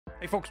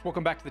Hey folks,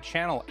 welcome back to the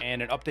channel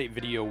and an update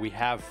video we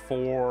have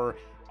for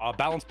a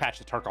balance patch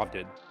that Tarkov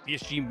did.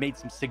 BSG made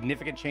some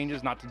significant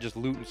changes, not to just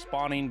loot and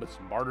spawning, but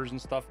some barters and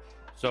stuff.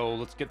 So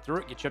let's get through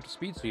it, get you up to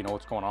speed so you know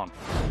what's going on.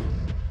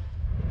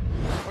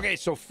 Okay,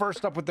 so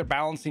first up with their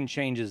balancing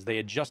changes, they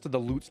adjusted the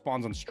loot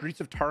spawns on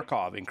streets of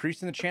Tarkov,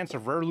 increasing the chance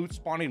of rare loot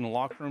spawning in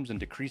locker rooms and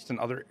decreased in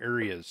other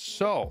areas.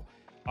 So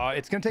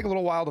it's going to take a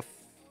little while to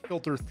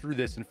filter through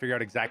this and figure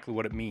out exactly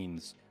what it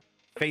means.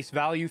 Face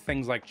value,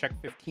 things like check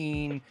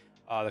 15,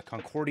 the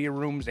Concordia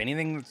rooms,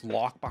 anything that's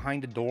locked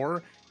behind a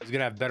door is going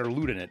to have better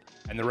loot in it,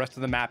 and the rest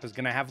of the map is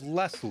going to have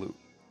less loot.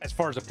 As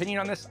far as opinion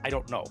on this, I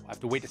don't know. I have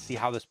to wait to see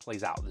how this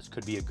plays out. This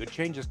could be a good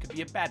change, this could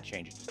be a bad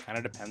change. It just kind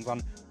of depends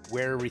on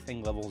where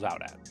everything levels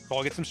out at. So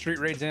I'll get some street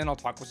raids in, I'll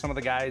talk with some of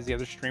the guys, the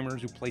other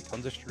streamers who play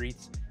tons of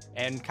streets,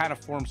 and kind of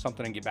form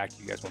something and get back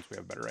to you guys once we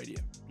have a better idea.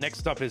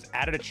 Next up is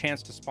added a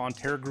chance to spawn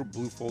Terra Group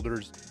blue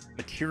folders,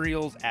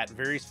 materials at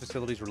various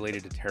facilities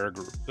related to Terra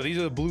Group. So these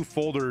are the blue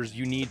folders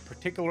you need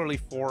particularly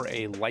for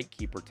a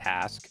Lightkeeper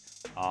task.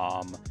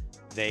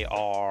 They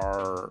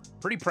are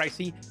pretty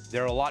pricey.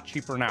 They're a lot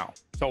cheaper now.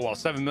 So while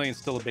 7 million is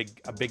still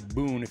a big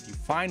boon if you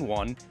find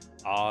one,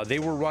 they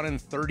were running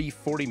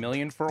 30-40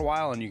 million for a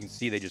while, and you can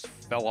see they just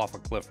fell off a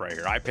cliff right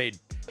here. I paid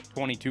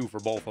 22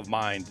 for both of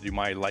mine to do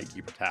my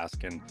Lightkeeper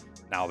task, and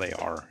now they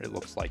are, it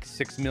looks like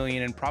 6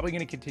 million, and probably going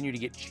to continue to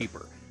get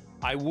cheaper.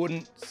 I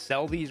wouldn't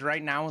sell these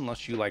right now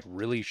unless you like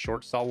really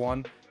short sell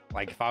one.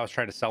 Like if I was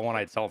trying to sell one,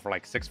 I'd sell it for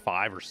like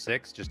 6.5 or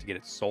 6 just to get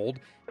it sold,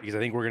 because I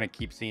think we're going to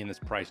keep seeing this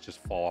price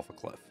just fall off a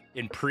cliff.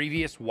 In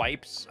previous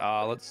wipes,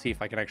 let's see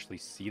if I can actually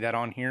see that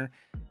on here.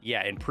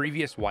 Yeah, in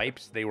previous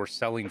wipes, they were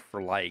selling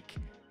for like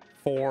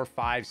 400,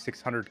 500,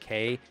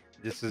 600K.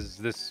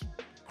 This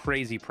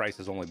crazy price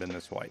has only been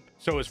this wipe.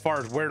 So as far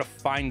as where to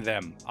find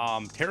them,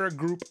 Terra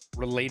Group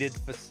related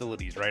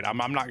facilities, right? I'm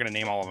not going to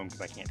name all of them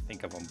because I can't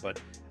think of them, but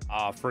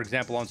for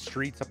example, on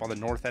streets up on the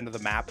north end of the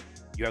map,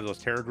 you have those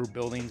Terra Group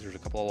buildings. There's a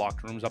couple of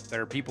locked rooms up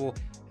there. People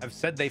have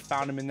said they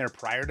found them in there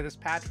prior to this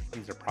patch, which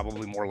means they're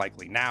probably more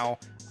likely now.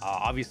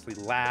 Obviously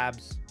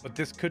labs, but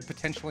this could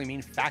potentially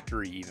mean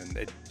factory even.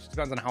 It just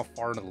depends on how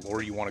far into the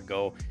lore you want to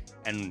go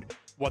and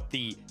what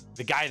the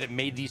guy that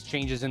made these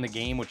changes in the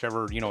game,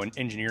 whichever, you know, an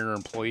engineer or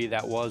employee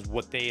that was,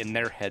 what they in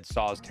their head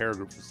saw as Terra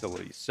Group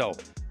facilities. So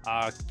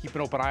keep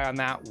an open eye on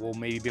that. We'll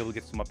maybe be able to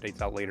get some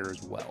updates out later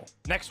as well.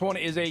 Next one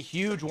is a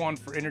huge one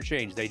for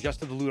Interchange. They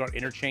adjusted the loot on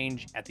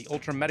Interchange at the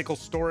Ultra Medical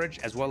Storage,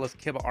 as well as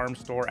Killa Arms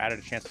Store, added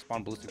a chance to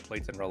spawn ballistic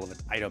plates and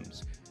relevant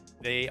items.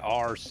 They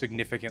are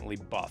significantly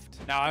buffed.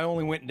 Now, I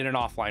only went and did an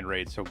offline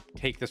raid, so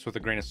take this with a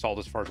grain of salt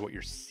as far as what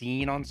you're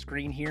seeing on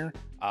screen here,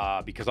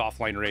 because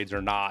offline raids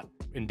are not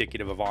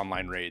indicative of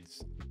online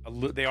raids.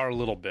 They are a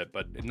little bit,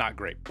 but not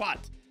great.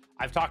 But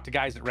I've talked to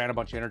guys that ran a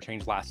bunch of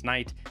Interchange last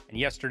night and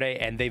yesterday,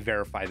 and they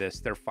verify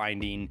this. They're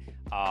finding,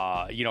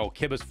 you know,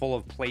 Killa's full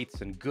of plates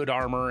and good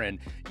armor, and,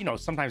 you know,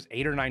 sometimes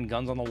 8 or 9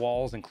 guns on the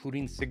walls,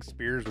 including SIG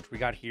spears, which we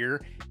got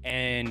here.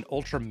 And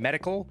Ultra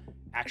Medical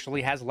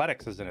actually has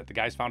Letexes in it. The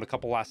guys found a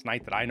couple last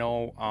night that I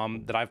know,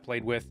 that I've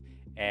played with,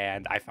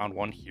 and I found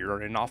one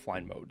here in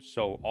offline mode.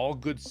 So all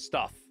good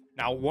stuff.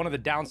 Now, one of the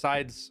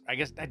downsides, I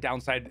guess that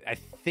downside, I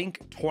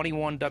think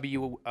 21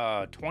 WS,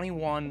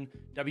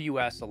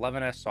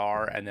 11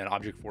 SR, and then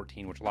Object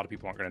 14, which a lot of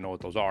people aren't going to know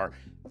what those are.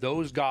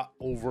 Those got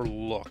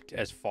overlooked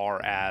as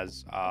far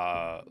as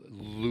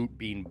loot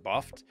being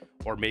buffed,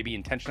 or maybe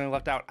intentionally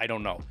left out. I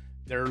don't know.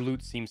 Their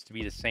loot seems to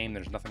be the same.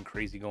 There's nothing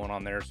crazy going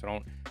on there,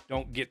 so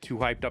don't get too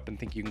hyped up and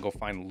think you can go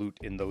find loot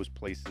in those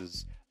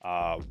places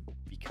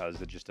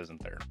because it just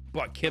isn't there.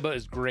 But Killa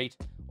is great.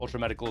 Ultra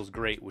Medical is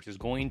great, which is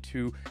going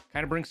to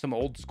kind of bring some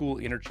old school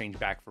Interchange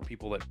back for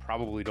people that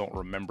probably don't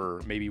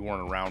remember, maybe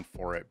weren't around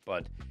for it.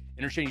 But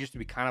Interchange used to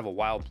be kind of a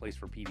wild place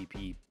for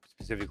PvP,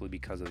 specifically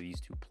because of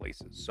these two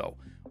places. So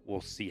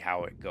we'll see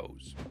how it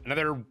goes.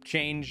 Another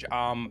change that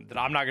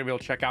I'm not gonna be able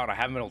to check out, and I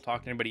haven't been able to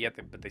talk to anybody yet,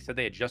 but they said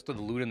they adjusted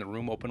the loot in the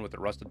room open with the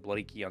rusted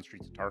bloody key on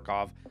streets of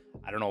Tarkov.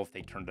 I don't know if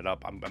they turned it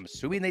up. I'm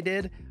assuming they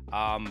did.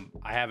 I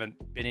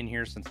haven't been in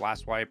here since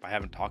last wipe. I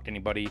haven't talked to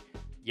anybody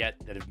yet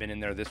that have been in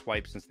there this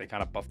wipe since they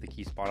kind of buffed the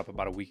key spawn up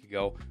about a week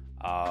ago.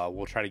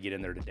 We'll try to get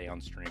in there today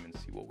on stream and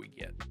see what we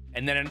get.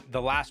 And then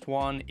the last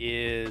one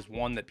is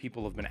one that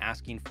people have been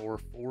asking for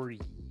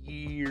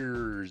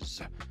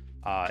years.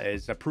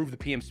 Is approve the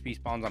PMSP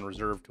spawns on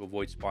reserve to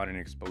avoid spawning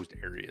in exposed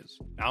areas.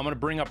 Now I'm going to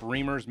bring up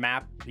Reamer's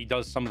map. He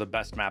does some of the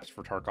best maps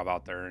for Tarkov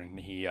out there, and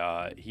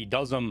he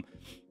does them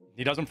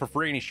for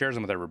free, and he shares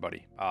them with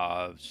everybody.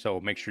 So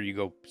make sure you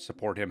go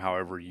support him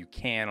however you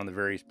can on the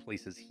various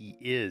places he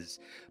is.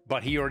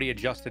 But he already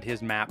adjusted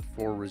his map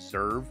for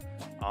reserve.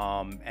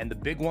 And the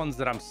big ones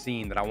that I'm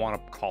seeing that I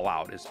want to call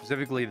out is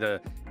specifically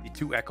the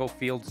 2 Echo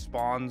Field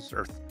spawns,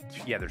 or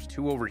yeah, there's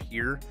 2 over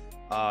here,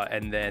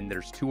 and then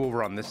there's 2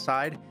 over on this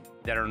side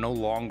that are no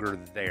longer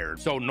there.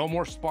 So no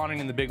more spawning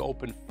in the big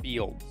open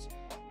fields.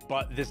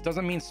 But this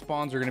doesn't mean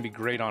spawns are going to be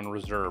great on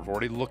reserve.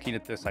 Already looking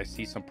at this, I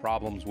see some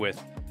problems with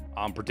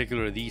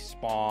particularly these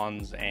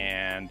spawns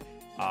and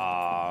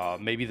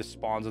maybe the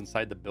spawns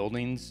inside the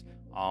buildings.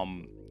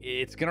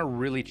 it's gonna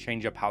really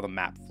change up how the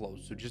map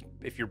flows. So just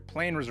if you're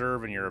playing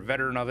reserve and you're a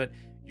veteran of it,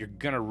 you're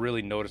gonna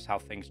really notice how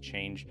things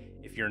change.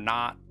 If you're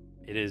not,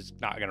 it is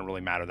not going to really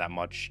matter that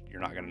much.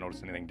 You're not going to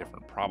notice anything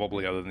different,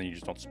 probably, other than you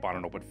just don't spawn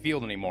an open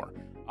field anymore.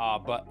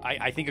 But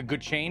I think a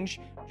good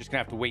change. Just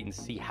going to have to wait and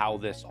see how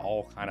this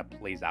all kind of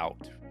plays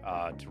out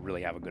to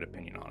really have a good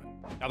opinion on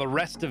it. Now, the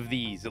rest of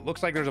these, it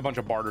looks like there's a bunch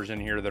of barters in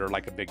here that are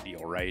like a big deal,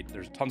 right?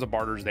 There's tons of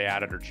barters they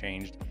added or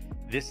changed.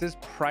 This is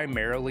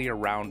primarily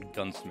around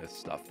gunsmith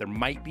stuff. There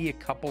might be a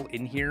couple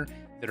in here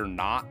that are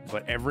not,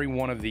 but every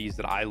one of these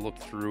that I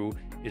looked through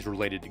is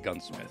related to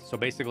gunsmith. So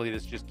basically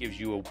this just gives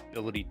you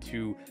ability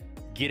to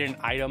get an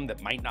item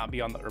that might not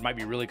be on the, or might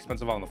be really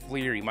expensive on the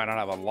flea, or you might not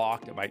have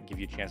unlocked. It might give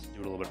you a chance to do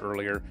it a little bit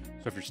earlier.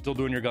 So if you're still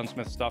doing your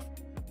gunsmith stuff,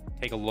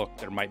 take a look.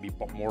 There might be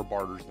more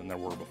barters than there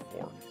were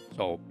before.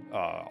 So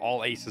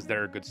all aces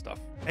there, good stuff.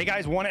 Hey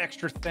guys, one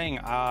extra thing,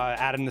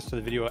 adding this to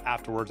the video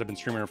afterwards. I've been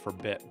streaming for a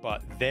bit,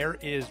 but there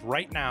is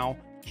right now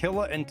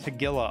Killa and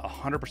Tagilla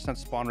 100%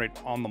 spawn rate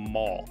on the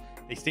mall.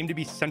 They seem to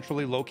be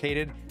centrally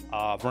located.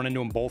 I've run into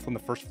them both on the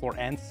first floor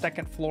and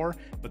second floor,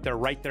 but they're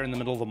right there in the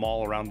middle of the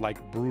mall around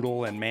like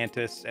Brutal and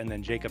Mantis, and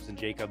then Jacobs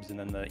and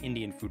then the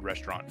Indian food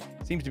restaurant.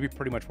 Seems to be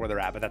pretty much where they're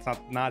at, but that's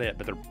not it,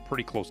 but they're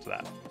pretty close to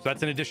that. So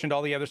that's in addition to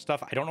all the other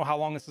stuff. I don't know how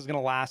long this is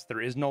gonna last.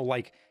 There is no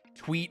like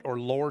tweet or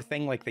lore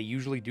thing like they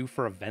usually do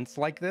for events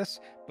like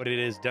this, but it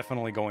is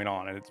definitely going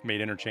on, and it's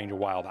made Interchange a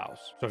wild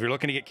house. So if you're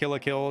looking to get Killa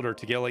killed or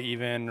Tagilla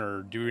even,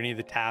 or do any of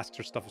the tasks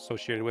or stuff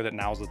associated with it,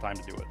 now's the time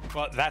to do it.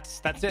 But that's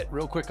it.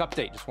 Real quick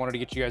update. Just wanted to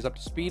get you guys up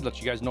to speed, let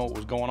you guys know what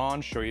was going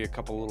on, show you a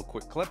couple little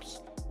quick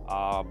clips.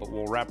 But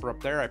we'll wrap her up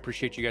there. I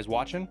appreciate you guys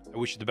watching. I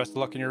wish you the best of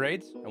luck in your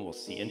raids, and we'll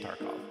see you in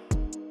Tarkov.